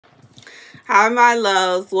Hi, my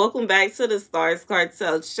loves. Welcome back to the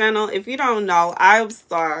Starscartel channel. If you don't know, I'm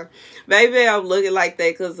Star. Maybe I'm looking like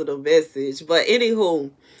that because of the message. But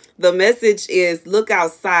anywho, the message is look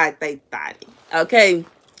outside, they thought it. Okay?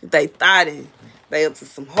 They thought it. They up to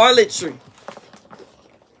some harlotry.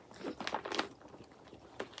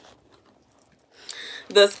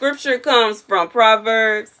 The scripture comes from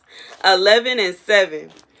Proverbs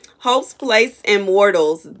 11:7. Hope's placed in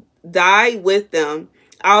mortals die with them.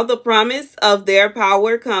 All the promise of their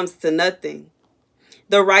power comes to nothing.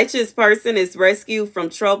 The righteous person is rescued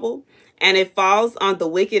from trouble, and it falls on the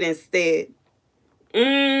wicked instead.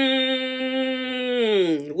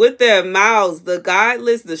 With their mouths, the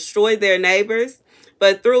godless destroy their neighbors,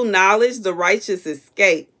 but through knowledge, the righteous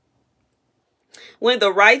escape. When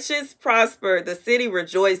the righteous prosper, the city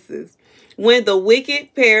rejoices. When the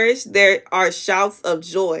wicked perish, there are shouts of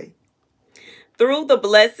joy. Through the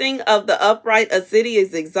blessing of the upright, a city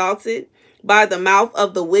is exalted. By the mouth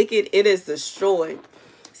of the wicked, it is destroyed.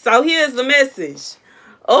 So here's the message.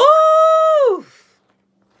 Oh!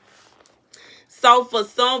 So for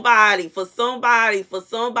somebody, there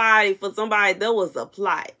was a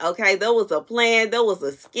plot, okay? There was a plan, there was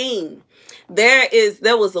a scheme. There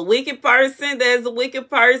was a wicked person, there's a wicked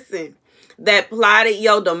person that plotted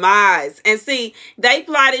your demise. And see, they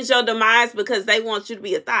plotted your demise because they want you to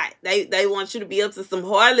be a thought. They want you to be up to some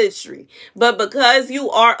harlotry. But because you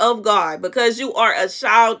are of God, because you are a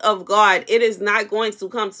child of God, it is not going to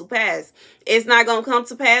come to pass. It's not going to come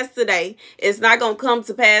to pass today. It's not going to come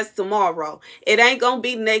to pass tomorrow. It ain't going to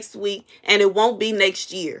be next week, and it won't be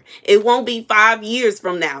next year. It won't be 5 years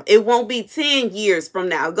from now. It won't be 10 years from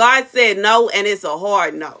now. God said no, and it's a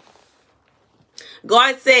hard no.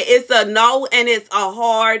 God said it's a no, and it's a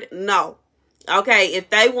hard no. Okay,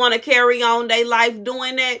 if they want to carry on their life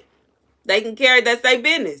doing that, they can carry, that's their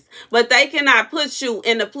business. But they cannot put you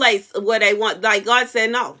in the place where they want, like God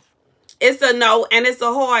said no. It's a no, and it's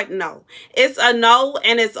a hard no. It's a no,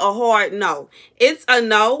 and it's a hard no. It's a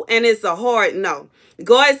no, and it's a hard no.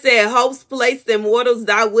 God said hopes placed in mortals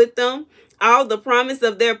die with them. All the promise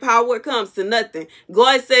of their power comes to nothing.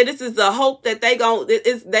 God said this is a hope that they gonna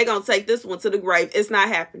take this one to the grave. It's not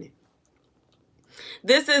happening.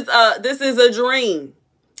 This is a dream,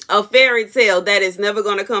 a fairy tale that is never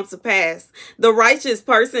going to come to pass. The righteous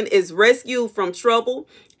person is rescued from trouble,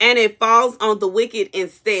 and it falls on the wicked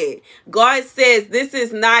instead. God says this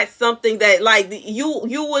is not something that like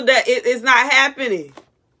it's not happening.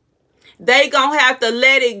 They gonna have to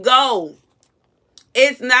let it go.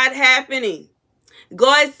 It's not happening.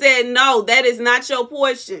 God said, no, that is not your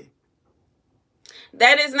portion.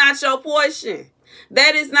 That is not your portion.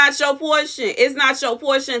 That is not your portion. It's not your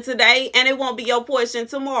portion today, and it won't be your portion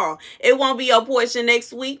tomorrow. It won't be your portion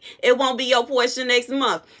next week. It won't be your portion next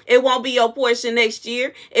month. It won't be your portion next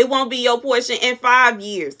year. It won't be your portion in 5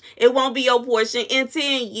 years. It won't be your portion in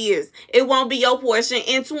 10 years. It won't be your portion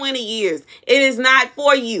in 20 years. It is not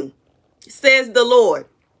for you, says the Lord.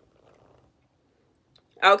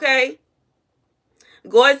 Okay?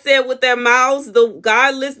 God said with their mouths, the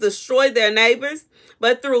godless destroy their neighbors,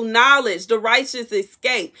 but through knowledge, the righteous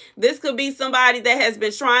escape. This could be somebody that has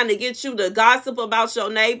been trying to get you to gossip about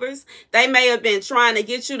your neighbors. They may have been trying to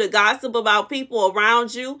get you to gossip about people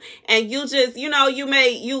around you. And you just,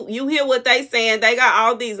 you hear what they saying. They got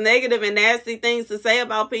all these negative and nasty things to say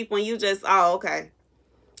about people. And you just, oh, okay.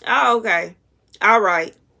 Oh, okay. All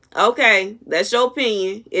right. Okay, that's your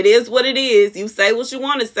opinion. It is what it is. You say what you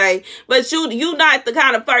want to say, but you not the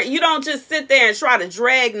kind of person. You don't just sit there and try to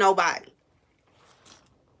drag nobody.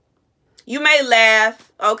 You may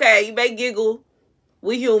laugh, okay, you may giggle.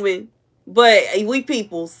 We human, but we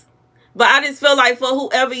peoples. But I just feel like for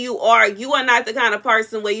whoever you are not the kind of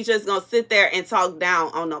person where you just gonna sit there and talk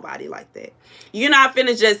down on nobody like that. You're not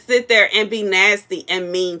finna just sit there and be nasty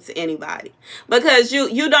and mean to anybody, because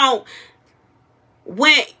you don't.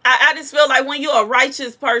 When I just feel like when you're a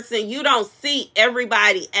righteous person, you don't see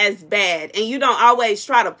everybody as bad, and you don't always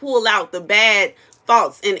try to pull out the bad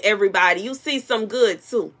faults in everybody. You see some good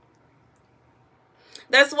too.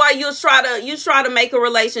 That's why you try to make a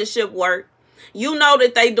relationship work. You know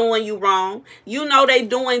that they doing you wrong. You know they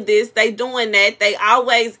doing this, they doing that. They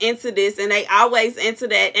always into this and they always into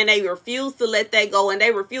that, and they refuse to let that go, and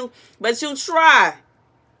they refuse. But you try.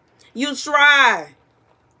 You try.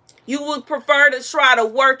 You would prefer to try to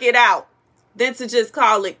work it out than to just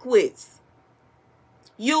call it quits.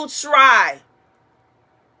 You try.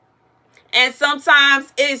 And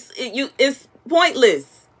sometimes it's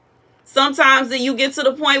pointless. Sometimes you get to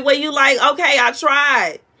the point where you like, okay, I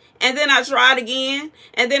tried. And then I tried again.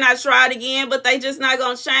 And then I tried again. But they just not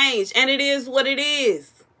going to change. And it is what it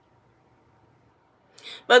is.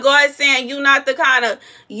 But God's saying you are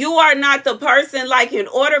not the person, like in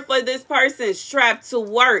order for this person's strap to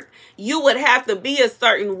work, you would have to be a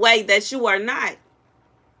certain way that you are not.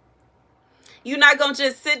 You're not going to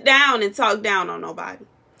just sit down and talk down on nobody.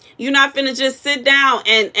 You're not finna just sit down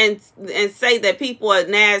and say that people are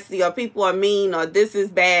nasty or people are mean or this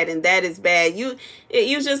is bad and that is bad. You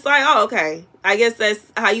just like, oh, okay. I guess that's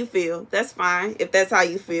how you feel. That's fine if that's how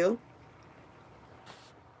you feel.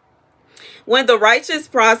 When the righteous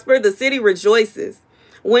prosper, the city rejoices.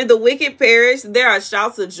 When the wicked perish, there are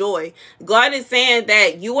shouts of joy. God is saying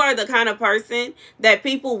that you are the kind of person that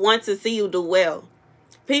people want to see you do well.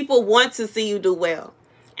 People want to see you do well.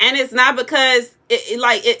 And it's not because,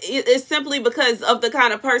 it's simply because of the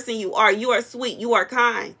kind of person you are. You are sweet. You are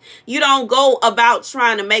kind. You don't go about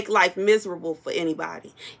trying to make life miserable for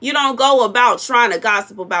anybody. You don't go about trying to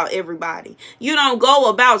gossip about everybody. You don't go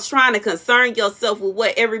about trying to concern yourself with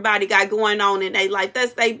what everybody got going on in their life.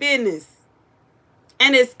 That's their business.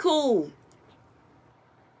 And it's cool.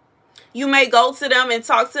 You may go to them and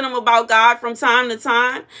talk to them about God from time to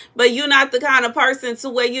time, but you're not the kind of person to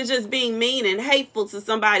where you're just being mean and hateful to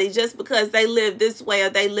somebody just because they live this way or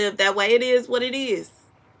they live that way. It is what it is.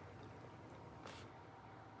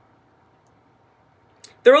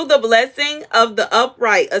 Through the blessing of the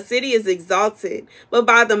upright, a city is exalted, but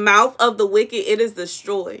by the mouth of the wicked, it is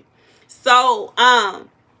destroyed. So,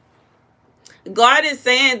 God is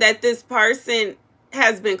saying that this person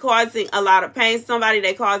has been causing a lot of pain. Somebody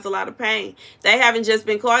they cause a lot of pain. They haven't just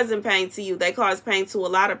been causing pain to you. They cause pain to a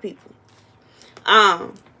lot of people.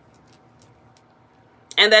 And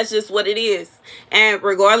that's just what it is. And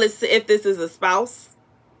regardless if this is a spouse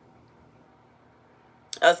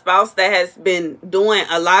that has been doing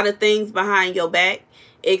a lot of things behind your back.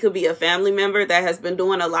 It could be a family member that has been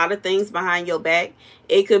doing a lot of things behind your back.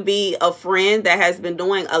 It could be a friend that has been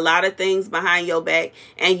doing a lot of things behind your back.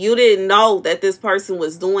 And you didn't know that this person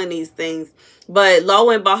was doing these things. But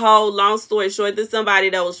lo and behold, long story short, there's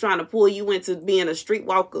somebody that was trying to pull you into being a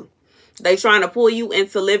streetwalker. They trying to pull you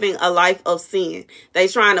into living a life of sin. They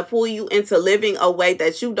trying to pull you into living a way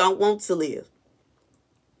that you don't want to live.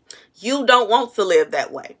 You don't want to live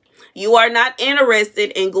that way. You are not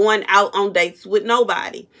interested in going out on dates with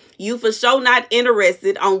nobody. You for sure not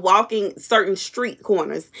interested on walking certain street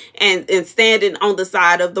corners and standing on the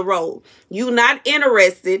side of the road. You not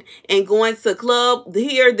interested in going to club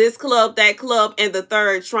here, this club, that club, and the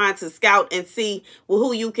third, trying to scout and see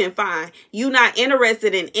who you can find. You not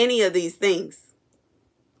interested in any of these things.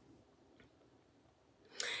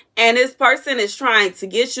 And this person is trying to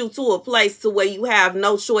get you to a place to where you have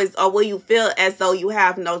no choice or where you feel as though you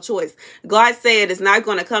have no choice. God said it's not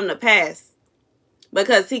going to come to pass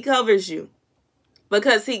because he covers you,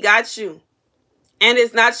 because he got you. And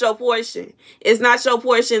it's not your portion. It's not your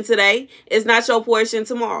portion today. It's not your portion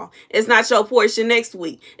tomorrow. It's not your portion next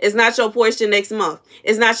week. It's not your portion next month.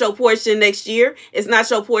 It's not your portion next year. It's not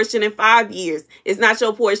your portion in 5 years. It's not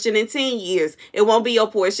your portion in 10 years. It won't be your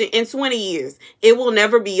portion in 20 years. It will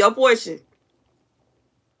never be your portion.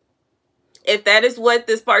 If that is what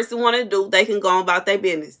this person want to do, they can go on about their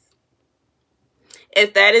business.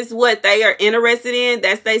 If that is what they are interested in,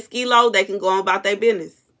 that's their skilo, they can go on about their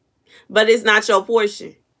business. But it's not your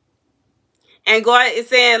portion. And God is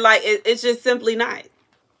saying, like, it's just simply not.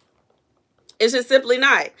 It's just simply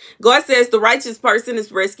not. God says the righteous person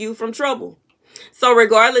is rescued from trouble. So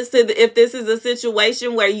regardless of if this is a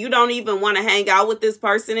situation where you don't even want to hang out with this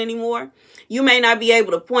person anymore, you may not be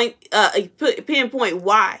able to pinpoint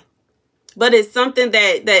why. But it's something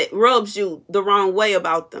that rubs you the wrong way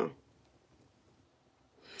about them.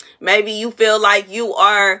 Maybe you feel like you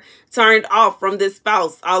are turned off from this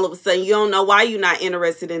spouse all of a sudden. You don't know why you're not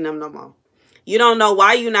interested in them no more. You don't know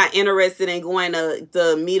why you're not interested in going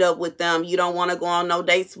to meet up with them. You don't want to go on no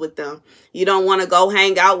dates with them. You don't want to go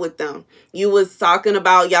hang out with them. Y'all was talking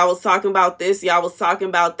about this, y'all was talking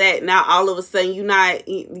about that. Now all of a sudden you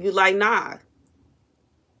like, nah.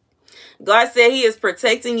 God said he is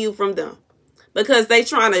protecting you from them. Because they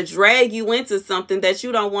trying to drag you into something that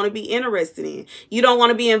you don't want to be interested in. You don't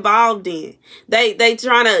want to be involved in. They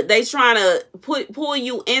trying to pull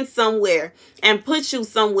you in somewhere and put you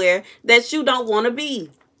somewhere that you don't want to be.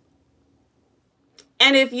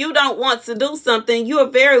 And if you don't want to do something, you are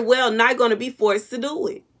very well not going to be forced to do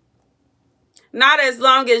it. Not as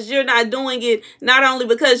long as you're not doing it, not only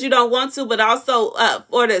because you don't want to, but also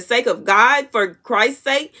for the sake of God, for Christ's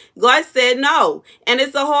sake. God said no. And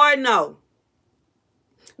it's a hard no.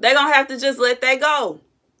 They're going to have to just let that go.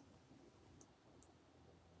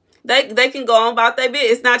 They can go on about their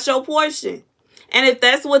business. It's not your portion. And if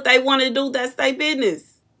that's what they want to do, that's their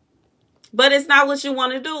business. But it's not what you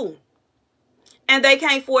want to do. and they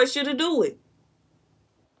can't force you to do it.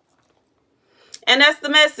 And that's the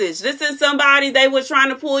message. This is somebody, they were trying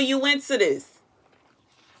to pull you into this.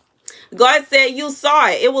 God said you saw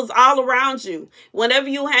it. It was all around you. Whenever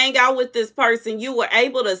you hang out with this person, you were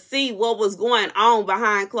able to see what was going on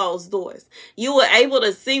behind closed doors. You were able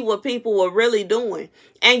to see what people were really doing.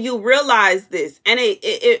 And you realize this. And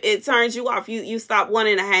it turns you off. You stop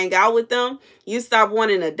wanting to hang out with them. You stop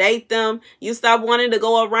wanting to date them. You stop wanting to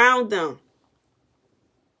go around them.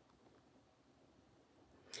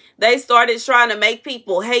 They started trying to make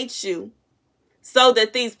people hate you so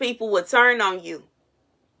that these people would turn on you.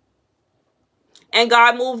 And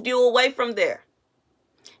God moved you away from there.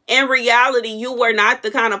 In reality, you were not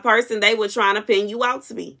the kind of person they were trying to pin you out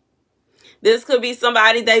to be. This could be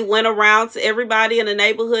somebody they went around to everybody in the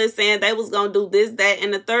neighborhood saying they was going to do this, that,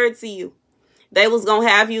 and the third to you. They was going to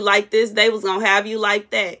have you like this. They was going to have you like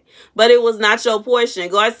that. But it was not your portion.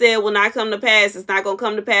 God said it will not come to pass. It's not going to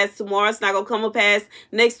come to pass tomorrow. It's not going to come to pass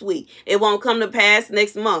next week. It won't come to pass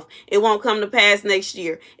next month. It won't come to pass next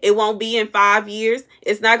year. It won't be in 5 years.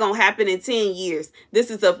 It's not going to happen in 10 years. This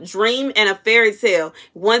is a dream and a fairy tale.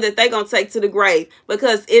 One that they're going to take to the grave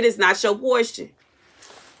because it is not your portion.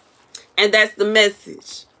 And that's the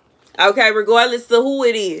message. Okay, regardless of who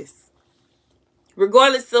it is.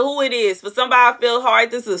 Regardless of who it is. For somebody I feel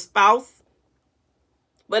hard, this is a spouse.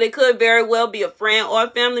 But it could very well be a friend or a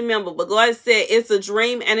family member. But God said it's a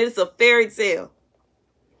dream and it's a fairy tale.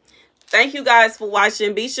 Thank you guys for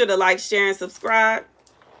watching. Be sure to like, share, and subscribe.